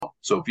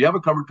So if you have a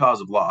covered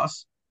cause of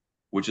loss,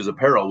 which is a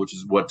peril, which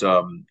is what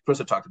Chris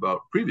had talked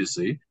about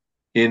previously,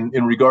 in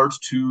regards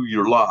to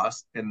your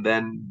loss, and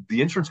then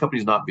the insurance company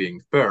is not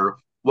being fair,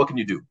 what can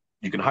you do?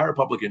 You can hire a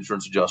public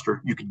insurance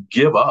adjuster. You can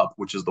give up,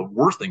 which is the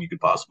worst thing you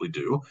could possibly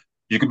do.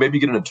 You could maybe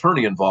get an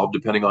attorney involved,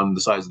 depending on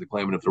the size of the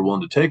claim and if they're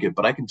willing to take it.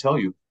 But I can tell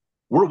you,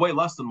 we're way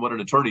less than what an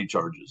attorney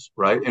charges,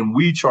 right? And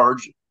we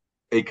charge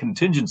a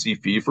contingency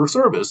fee for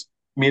service,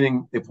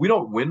 meaning if we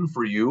don't win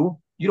for you,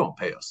 you don't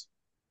pay us.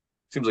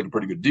 Seems like a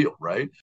pretty good deal, right?